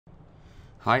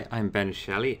Hi, I'm Ben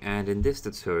Shelley, and in this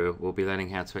tutorial we'll be learning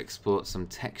how to export some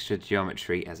texture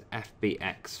geometry as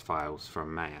FBX files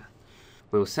from Maya.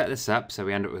 We'll set this up so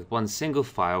we end up with one single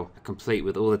file complete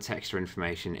with all the texture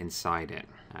information inside it.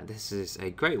 This is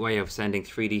a great way of sending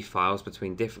 3D files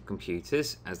between different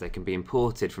computers, as they can be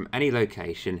imported from any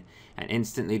location and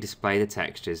instantly display the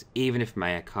textures even if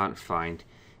Maya can't find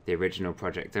the original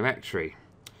project directory.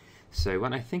 So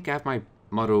when I think I have my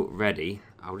model ready,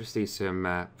 I'll just do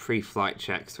some pre-flight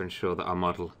checks to ensure that our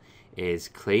model is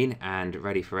clean and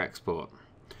ready for export.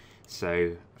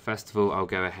 So first of all, I'll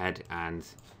go ahead and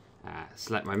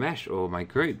select my mesh or my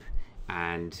group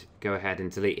and go ahead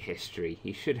and delete history.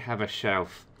 You should have a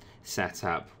shelf set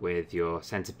up with your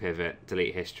center pivot,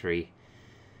 delete history,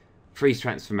 freeze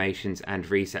transformations and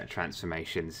reset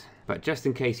transformations. But just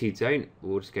in case you don't,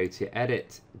 we'll just go to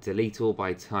edit, delete all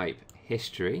by type,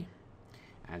 history,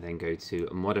 and then go to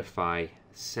modify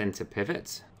center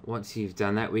pivot. Once you've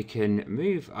done that, we can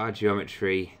move our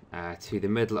geometry to the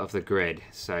middle of the grid.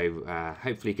 So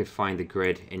hopefully you can find the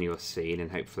grid in your scene, and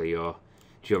hopefully your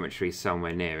geometry is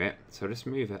somewhere near it. So I'll just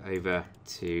move it over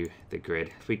to the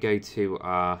grid. If we go to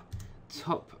our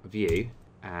top view,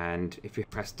 and if we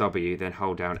press W, then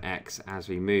hold down X as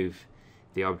we move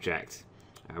the object,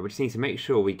 we just need to make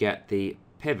sure we get the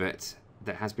pivot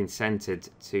that has been centered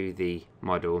to the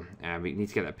model. We need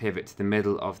to get that pivot to the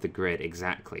middle of the grid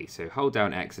exactly. So hold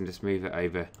down X and just move it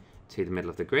over to the middle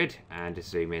of the grid and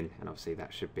just zoom in, and obviously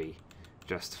that should be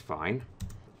just fine.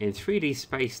 In 3D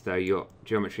space though, your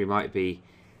geometry might be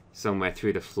somewhere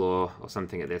through the floor or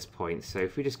something at this point. So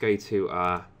if we just go to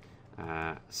our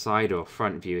side or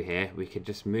front view here, we could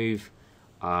just move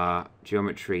our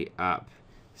geometry up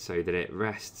so that it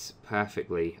rests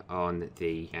perfectly on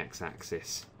the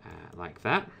x-axis like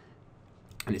that.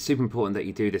 And it's super important that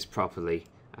you do this properly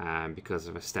because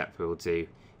of a step we'll do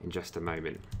in just a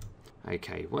moment.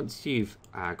 Okay, once you've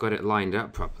got it lined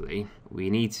up properly, we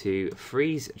need to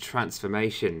freeze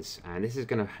transformations, and this is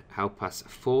going to help us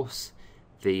force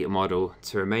the model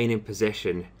to remain in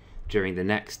position during the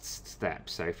next step.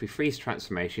 So if we freeze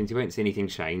transformations, you won't see anything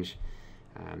change,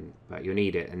 but you'll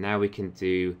need it. And now we can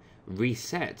do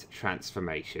reset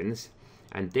transformations,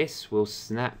 and this will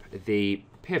snap the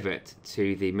pivot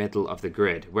to the middle of the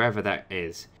grid, wherever that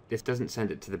is. This doesn't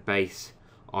send it to the base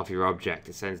of your object,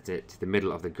 it sends it to the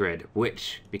middle of the grid,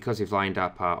 which, because we've lined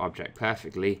up our object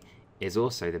perfectly, is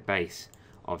also the base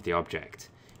of the object.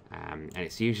 And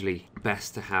it's usually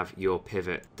best to have your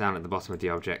pivot down at the bottom of the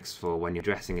objects for when you're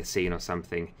dressing a scene or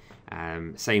something.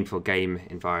 Same for game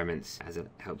environments, as it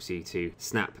helps you to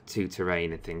snap to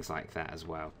terrain and things like that as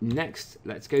well. Next,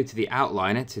 let's go to the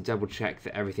outliner to double check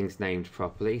that everything's named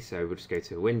properly. So we'll just go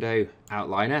to Window,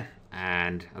 Outliner,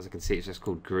 and as I can see, it's just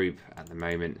called Group at the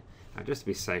moment. Just to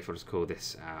be safe, I'll just call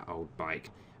this Old Bike.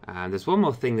 There's one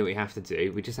more thing that we have to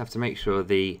do. We just have to make sure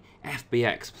the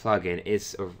FBX plugin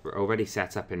is already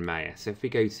set up in Maya. So if we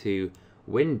go to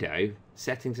Window,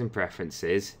 Settings and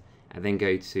Preferences, and then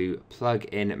go to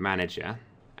Plugin Manager,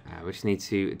 we just need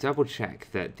to double check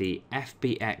that the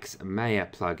FBX Maya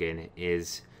plugin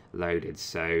is loaded.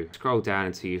 So scroll down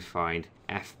until you find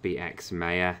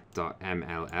fbxmaya.mll.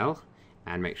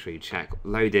 and make sure you check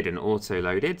loaded and auto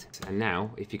loaded. And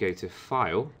now if you go to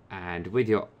File, and with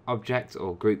your object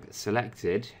or group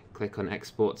selected, click on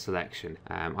Export Selection.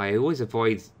 I always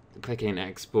avoid clicking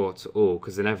Export to All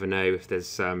because I never know if there's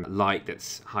some light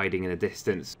that's hiding in the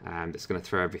distance that's going to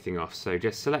throw everything off. So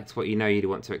just select what you know you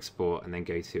want to export and then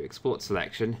go to Export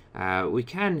Selection. We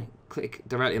can click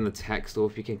directly on the text, or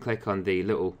if you can click on the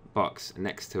little box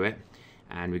next to it,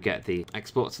 and we get the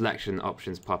Export Selection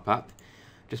options pop up.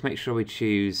 Just make sure we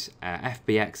choose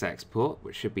FBX export,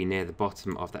 which should be near the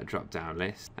bottom of that drop-down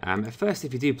list. At first,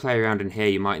 if you do play around in here,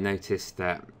 you might notice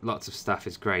that lots of stuff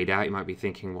is grayed out. You might be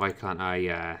thinking, why can't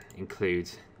I include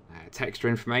texture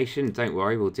information? Don't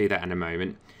worry, we'll do that in a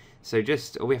moment. So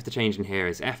just all we have to change in here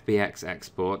is FBX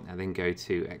export, and then go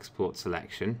to Export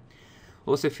Selection.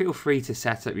 Also, feel free to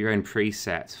set up your own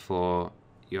preset for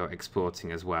your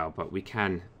exporting as well, but we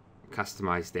can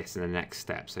customize this in the next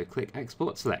step. So click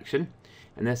Export Selection,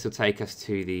 and this will take us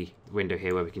to the window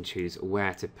here where we can choose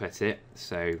where to put it.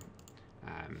 So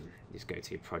just go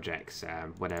to your projects,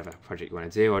 whatever project you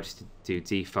want to do. I'll just do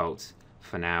default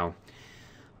for now.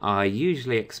 I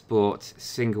usually export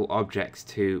single objects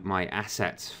to my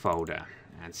assets folder,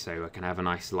 and so I can have a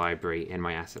nice library in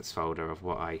my assets folder of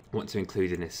what I want to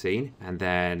include in this scene. And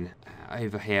then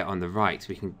over here on the right,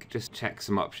 we can just check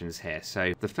some options here.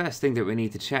 So the first thing that we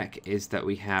need to check is that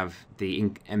we have the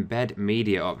embed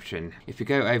media option. If you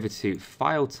go over to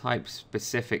file type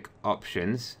specific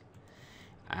options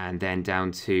and then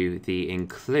down to the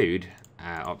include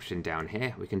option down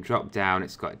here. We can drop down,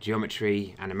 it's got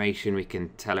geometry, animation, we can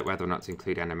tell it whether or not to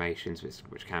include animations,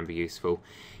 which can be useful.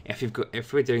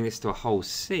 If we're doing this to a whole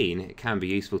scene, it can be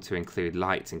useful to include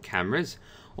lights and cameras,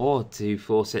 or to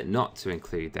force it not to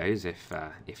include those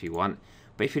if you want.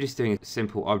 But if you're just doing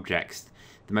simple objects,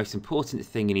 the most important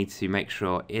thing you need to make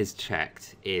sure is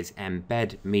checked is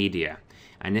embed media.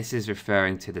 And this is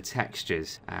referring to the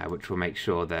textures, which will make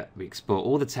sure that we export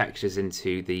all the textures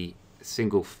into the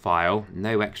single file.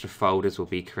 No extra folders will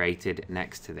be created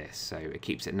next to this, so it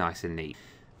keeps it nice and neat.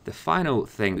 The final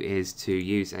thing is to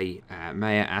use a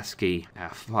Maya ASCII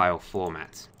file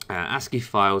format. ASCII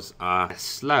files are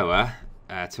slower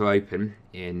to open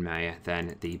in Maya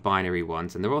than the binary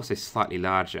ones, and they're also slightly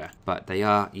larger, but they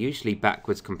are usually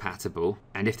backwards compatible,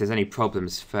 and if there's any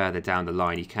problems further down the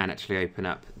line, you can actually open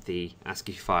up the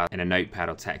ASCII file in a notepad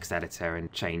or text editor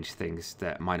and change things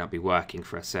that might not be working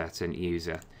for a certain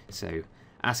user. So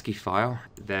ASCII file,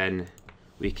 then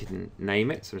we can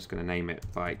name it, so I'm just going to name it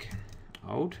bike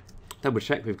old. Double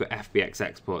check we've got FBX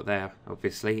export there,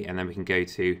 obviously, and then we can go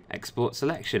to export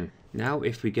selection. Now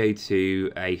if we go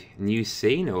to a new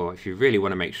scene, or if you really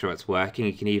want to make sure it's working,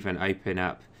 you can even open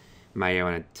up Maya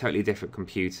on a totally different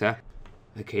computer.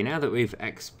 Okay, now that we've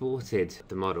exported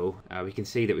the model, we can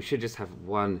see that we should just have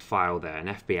one file there, an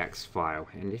FBX file,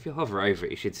 and if you hover over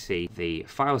it you should see the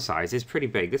file size is pretty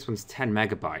big. This one's 10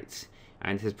 megabytes,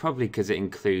 and this is probably because it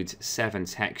includes 7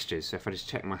 textures. So if I just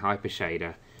check my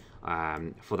hypershader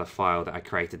for the file that I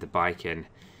created the bike in,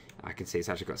 I can see it's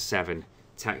actually got 7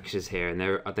 textures here, and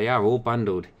they are all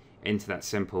bundled into that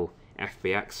simple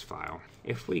FBX file.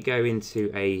 If we go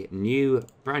into a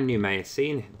brand new Maya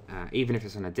scene, even if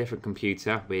it's on a different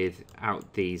computer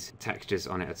without these textures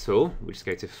on it at all, we just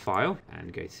go to File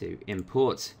and go to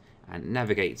Import and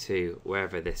navigate to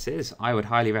wherever this is. I would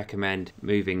highly recommend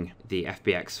moving the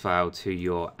FBX file to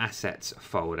your Assets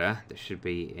folder that should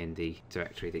be in the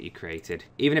directory that you created.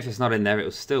 Even if it's not in there, it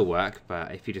will still work,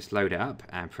 but if you just load it up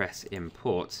and press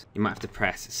Import, you might have to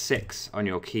press 6 on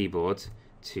your keyboard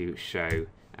to show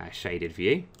shaded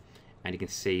view, and you can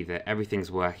see that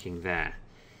everything's working there.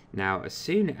 Now as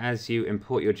soon as you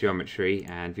import your geometry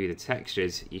and view the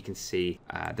textures, you can see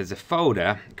there's a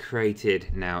folder created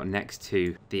now next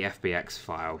to the FBX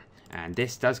file, and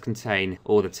this does contain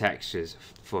all the textures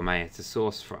for Maya to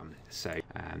source from. So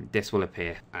this will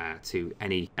appear to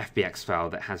any FBX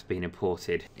file that has been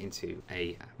imported into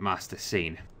a master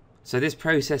scene. So this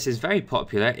process is very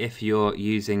popular if you're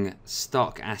using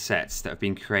stock assets that have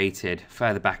been created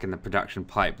further back in the production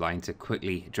pipeline to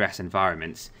quickly dress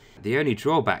environments. The only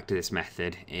drawback to this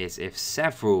method is if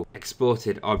several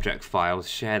exported object files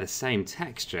share the same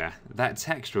texture, that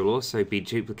texture will also be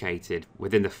duplicated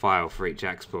within the file for each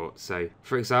export. So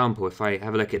for example, if I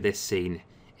have a look at this scene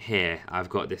here, I've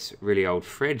got this really old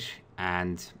fridge,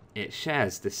 and it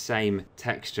shares the same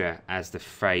texture as the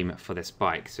frame for this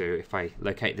bike. So if I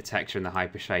locate the texture in the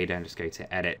hypershader and just go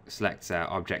to Edit, select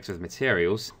Objects with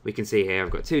Materials, we can see here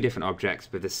I've got 2 different objects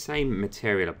with the same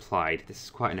material applied. This is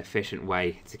quite an efficient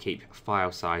way to keep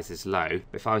file sizes low.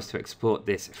 But if I was to export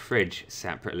this fridge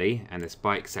separately and this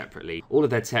bike separately, all of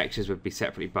their textures would be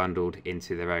separately bundled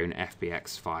into their own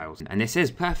FBX files. And this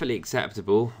is perfectly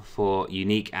acceptable for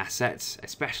unique assets,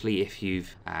 especially if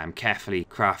you've carefully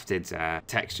crafted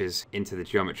textures into the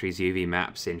geometry's UV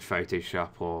maps in Photoshop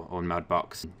or on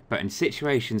Mudbox. But in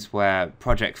situations where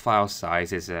project file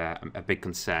size is a big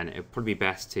concern, it would probably be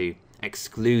best to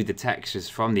exclude the textures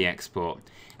from the export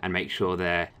and make sure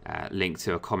they're linked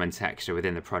to a common texture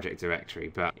within the project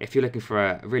directory. But if you're looking for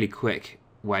a really quick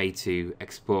way to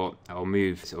export or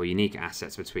move or unique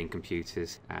assets between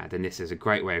computers, then this is a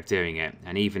great way of doing it.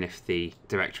 And even if the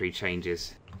directory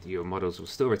changes, your models will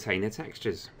still retain their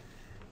textures.